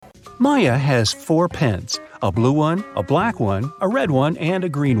Maya has 4 pens, a blue one, a black one, a red one, and a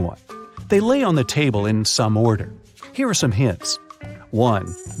green one. They lay on the table in some order. Here are some hints.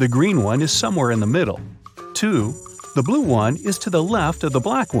 1. The green one is somewhere in the middle. 2. The blue one is to the left of the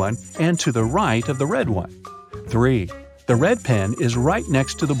black one and to the right of the red one. 3. The red pen is right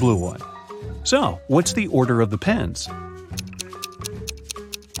next to the blue one. So, what's the order of the pens?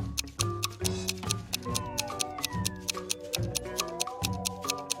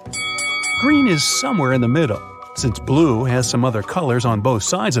 Green is somewhere in the middle. Since blue has some other colors on both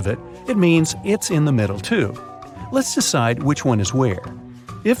sides of it, it means it's in the middle too. Let's decide which one is where.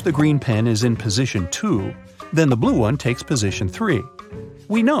 If the green pen is in position 2, then the blue one takes position 3.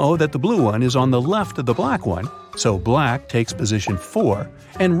 We know that the blue one is on the left of the black one, so black takes position 4,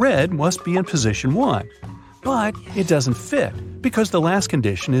 and red must be in position 1. But it doesn't fit, because the last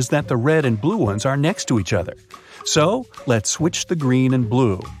condition is that the red and blue ones are next to each other. So, let's switch the green and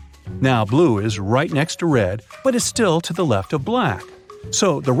blue. Now blue is right next to red, but is still to the left of black.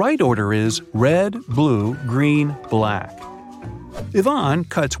 So the right order is red, blue, green, black. Yvonne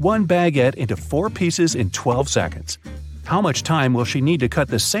cuts 1 baguette into 4 pieces in 12 seconds. How much time will she need to cut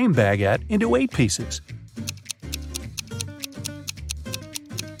the same baguette into 8 pieces?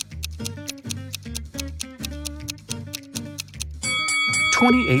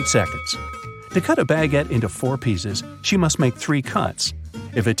 "28 seconds. To cut a baguette into 4 pieces, she must make 3 cuts.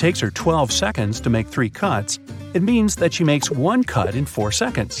 If it takes her 12 seconds to make 3 cuts, it means that she makes 1 cut in 4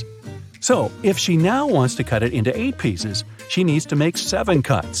 seconds. So, if she now wants to cut it into 8 pieces, she needs to make 7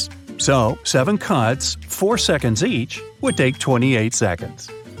 cuts. So, 7 cuts, 4 seconds each, would take 28 seconds.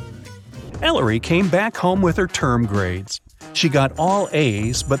 Ellery came back home with her term grades. She got all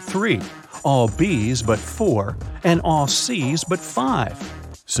A's but 3, all B's but 4, and all C's but 5.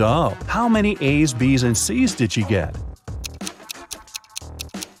 So, how many A's, B's, and C's did she get?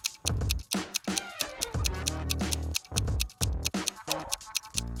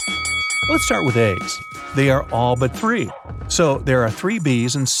 Let's start with A's. They are all but 3, so there are 3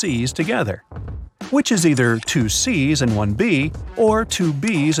 B's and C's together, which is either 2 C's and 1 B or 2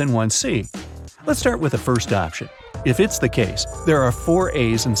 B's and 1 C. Let's start with the first option. If it's the case, there are 4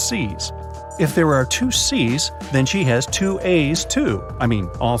 A's and C's. If there are 2 C's, then she has 2 A's too,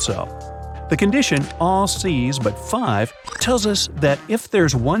 also. The condition all C's but 5 tells us that if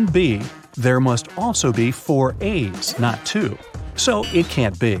there's 1 B, there must also be 4 A's, not 2. So it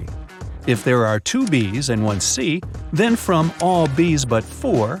can't be. If there are 2 B's and 1 C, then from all B's but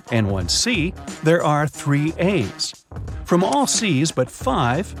 4 and 1 C, there are 3 A's. From all C's but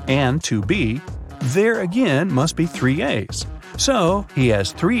 5 and 2 B, there again must be 3 A's. So he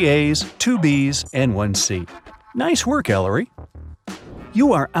has 3 A's, 2 B's, and 1 C. Nice work, Ellery!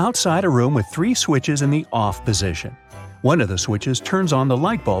 You are outside a room with 3 switches in the off position. One of the switches turns on the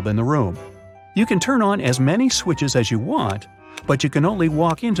light bulb in the room. You can turn on as many switches as you want, but you can only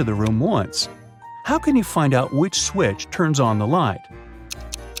walk into the room once. How can you find out which switch turns on the light?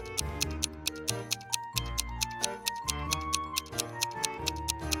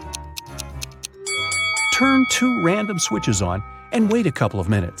 Turn 2 random switches on and wait a couple of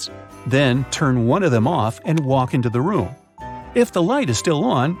minutes. Then turn one of them off and walk into the room. If the light is still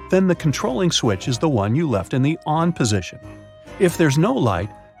on, then the controlling switch is the one you left in the on position. If there's no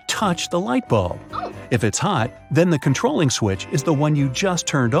light, touch the light bulb. If it's hot, then the controlling switch is the one you just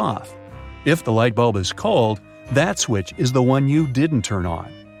turned off. If the light bulb is cold, that switch is the one you didn't turn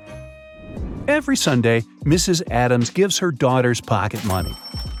on. Every Sunday, Mrs. Adams gives her daughters pocket money.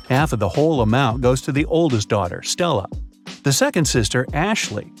 Half of the whole amount goes to the oldest daughter, Stella. The second sister,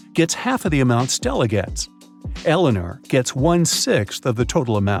 Ashley, gets half of the amount Stella gets. Eleanor gets 1/6 of the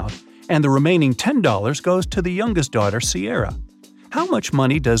total amount, and the remaining $10 goes to the youngest daughter, Sierra. How much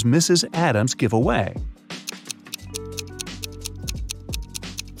money does Mrs. Adams give away?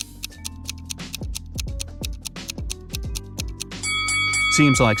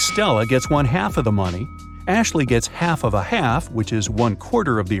 Seems like Stella gets 1/2 of the money, Ashley gets half of a half, which is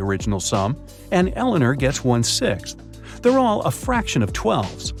 1/4 of the original sum, and Eleanor gets 1/6. They're all a fraction of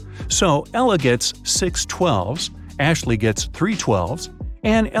 12s. So Ella gets 6 12s, Ashley gets 3 12s,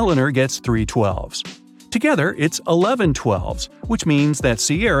 and Eleanor gets 3 12s. Together, it's 11 12s, which means that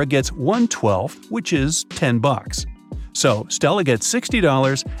Sierra gets 1/12, which is $10. So Stella gets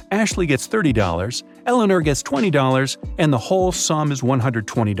 $60, Ashley gets $30, Eleanor gets $20, and the whole sum is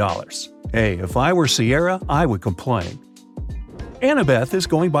 $120. Hey, if I were Sierra, I would complain. Annabeth is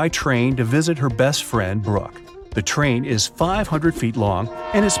going by train to visit her best friend, Brooke. The train is 500 feet long,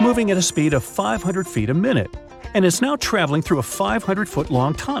 and it's moving at a speed of 500 feet a minute, and it's now traveling through a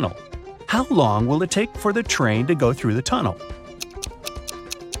 500-foot-long tunnel. How long will it take for the train to go through the tunnel?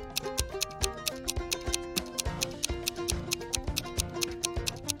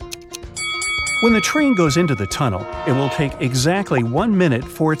 When the train goes into the tunnel, it will take exactly 1 minute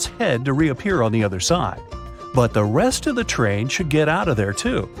for its head to reappear on the other side. But the rest of the train should get out of there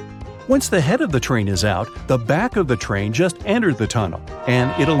too. Once the head of the train is out, the back of the train just entered the tunnel,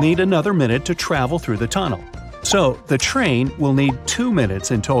 and it'll need another minute to travel through the tunnel. So the train will need 2 minutes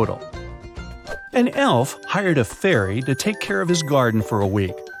in total. An elf hired a fairy to take care of his garden for a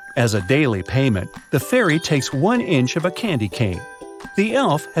week. As a daily payment, the fairy takes 1 inch of a candy cane. The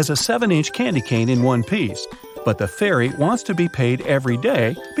elf has a 7-inch candy cane in one piece, but the fairy wants to be paid every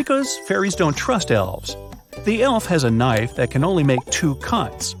day because fairies don't trust elves. The elf has a knife that can only make 2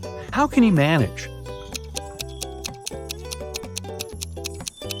 cuts. How can he manage?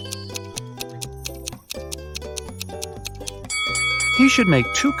 He should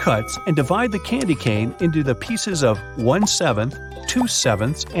make 2 cuts and divide the candy cane into the pieces of 1/7,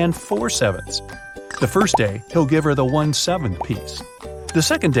 2/7, and 4/7. The first day, he'll give her the 1/7 piece. The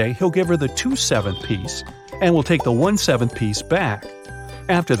second day, he'll give her the 2/7 piece, and will take the 1/7 piece back.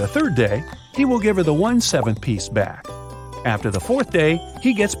 After the third day, he will give her the 1/7 piece back. After the fourth day,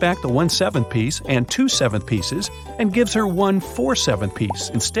 he gets back the 1/7 piece and 2/7 pieces and gives her 1/4/7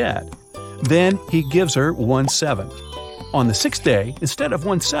 piece instead. Then he gives her 1/7. On the sixth day, instead of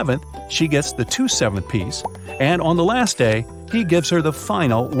 1/7, she gets the 2/7 piece, and on the last day, he gives her the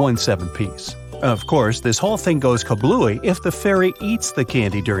final 1/7 piece. Of course, this whole thing goes kablooey if the fairy eats the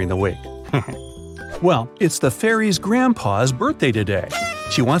candy during the week. Well, it's the fairy's grandpa's birthday today.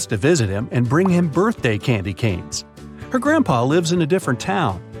 She wants to visit him and bring him birthday candy canes. Her grandpa lives in a different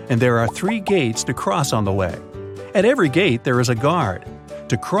town, and there are 3 gates to cross on the way. At every gate, there is a guard.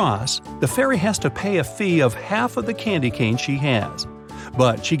 To cross, the fairy has to pay a fee of half of the candy cane she has,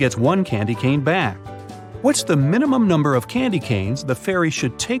 but she gets 1 candy cane back. What's the minimum number of candy canes the fairy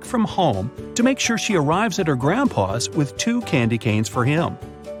should take from home to make sure she arrives at her grandpa's with 2 candy canes for him?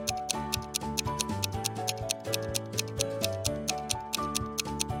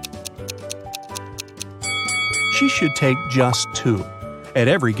 She should take just 2. At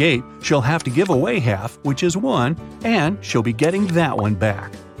every gate, she'll have to give away half, which is 1, and she'll be getting that one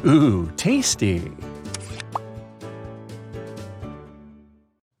back. Ooh, tasty!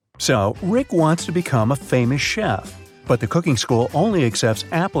 So, Rick wants to become a famous chef, but the cooking school only accepts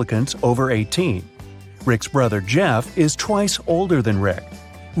applicants over 18. Rick's brother Jeff is twice older than Rick.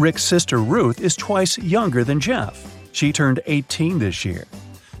 Rick's sister Ruth is twice younger than Jeff. She turned 18 this year.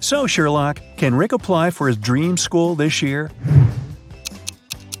 So, Sherlock, can Rick apply for his dream school this year?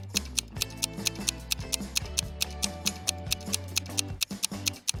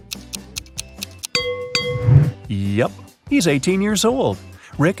 Yep, he's 18 years old.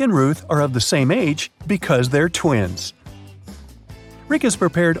 Rick and Ruth are of the same age because they're twins. Rick has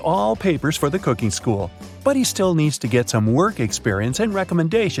prepared all papers for the cooking school, but he still needs to get some work experience and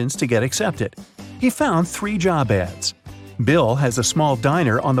recommendations to get accepted. He found 3 job ads. Bill has a small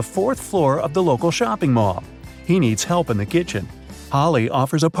diner on the 4th floor of the local shopping mall. He needs help in the kitchen. Holly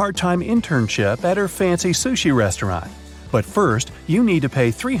offers a part-time internship at her fancy sushi restaurant. But first, you need to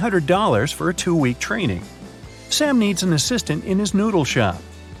pay $300 for a 2-week training. Sam needs an assistant in his noodle shop.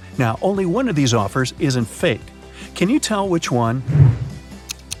 Now, only one of these offers isn't fake. Can you tell which one?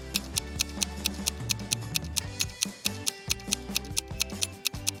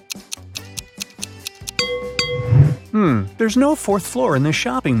 There's no 4th floor in this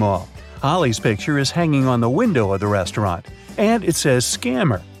shopping mall. Holly's picture is hanging on the window of the restaurant, and it says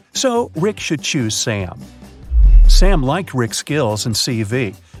scammer, so Rick should choose Sam. Sam liked Rick's skills and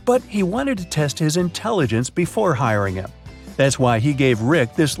CV, but he wanted to test his intelligence before hiring him. That's why he gave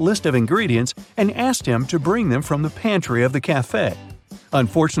Rick this list of ingredients and asked him to bring them from the pantry of the cafe.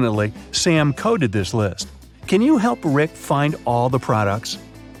 Unfortunately, Sam coded this list. Can you help Rick find all the products?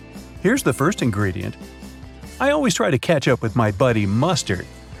 Here's the first ingredient. I always try to catch up with my buddy Mustard.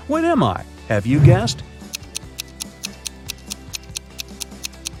 What am I? Have you guessed?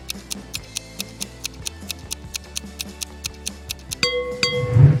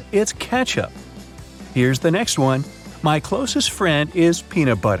 It's ketchup. Here's the next one. My closest friend is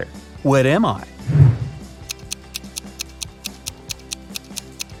peanut butter. What am I?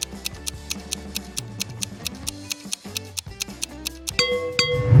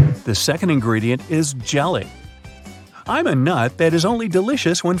 The second ingredient is jelly. I'm a nut that is only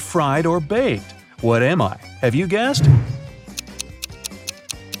delicious when fried or baked. What am I? Have you guessed?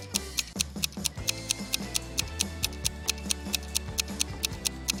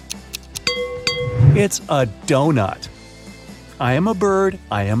 It's a donut. I am a bird,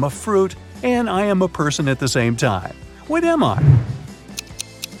 I am a fruit, and I am a person at the same time. What am I?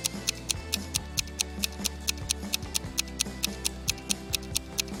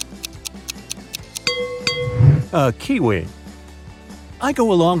 A kiwi. I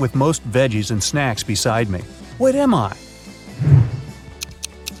go along with most veggies and snacks beside me. What am I?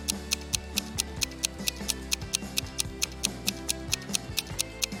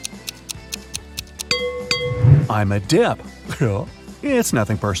 I'm a dip. It's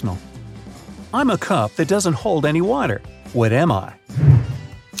nothing personal. I'm a cup that doesn't hold any water. What am I?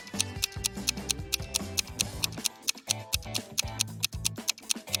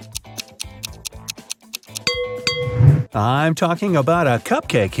 I'm talking about a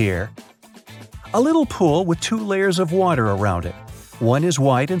cupcake here. A little pool with 2 layers of water around it. One is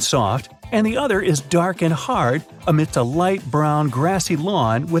white and soft, and the other is dark and hard amidst a light brown grassy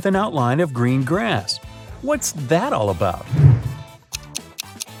lawn with an outline of green grass. What's that all about?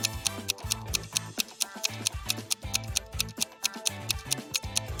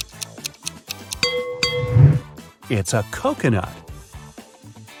 It's a coconut.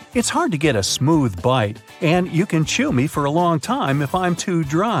 It's hard to get a smooth bite, and you can chew me for a long time if I'm too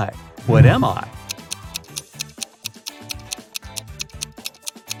dry. What am I?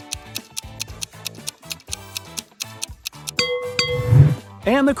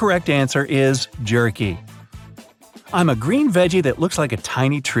 And the correct answer is jerky. I'm a green veggie that looks like a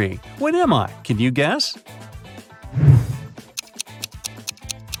tiny tree. What am I? Can you guess?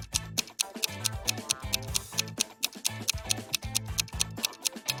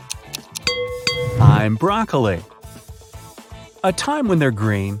 I'm broccoli. A time when they're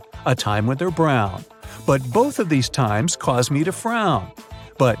green, a time when they're brown. But both of these times cause me to frown.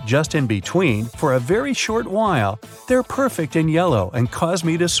 But just in between, for a very short while, they're perfect and yellow and cause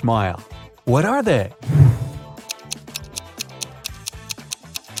me to smile. What are they?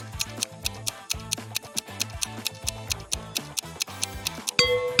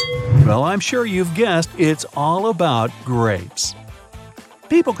 Well, I'm sure you've guessed it's all about grapes.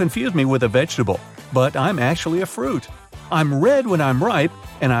 People confuse me with a vegetable, but I'm actually a fruit. I'm red when I'm ripe,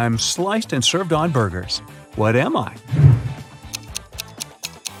 and I'm sliced and served on burgers. What am I?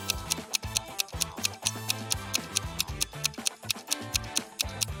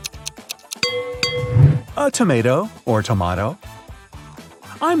 A tomato or tomato.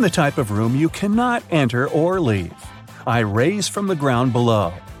 I'm the type of room you cannot enter or leave. I raise from the ground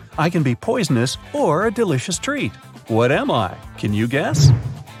below. I can be poisonous or a delicious treat. What am I? Can you guess?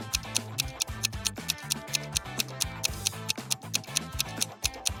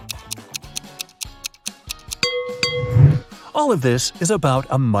 All of this is about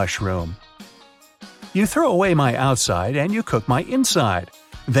a mushroom. You throw away my outside and you cook my inside.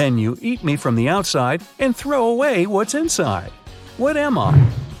 Then you eat me from the outside and throw away what's inside. What am I?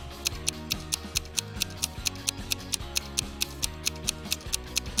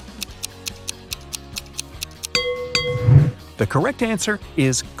 The correct answer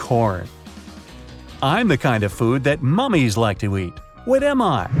is corn. I'm the kind of food that mummies like to eat. What am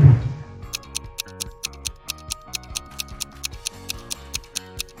I?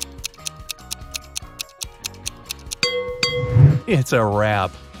 It's a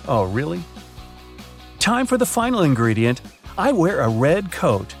wrap. Oh, really? Time for the final ingredient. I wear a red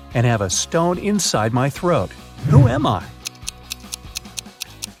coat and have a stone inside my throat. Who am I?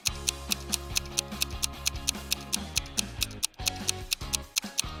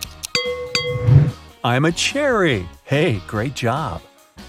 I'm a cherry. Hey, great job.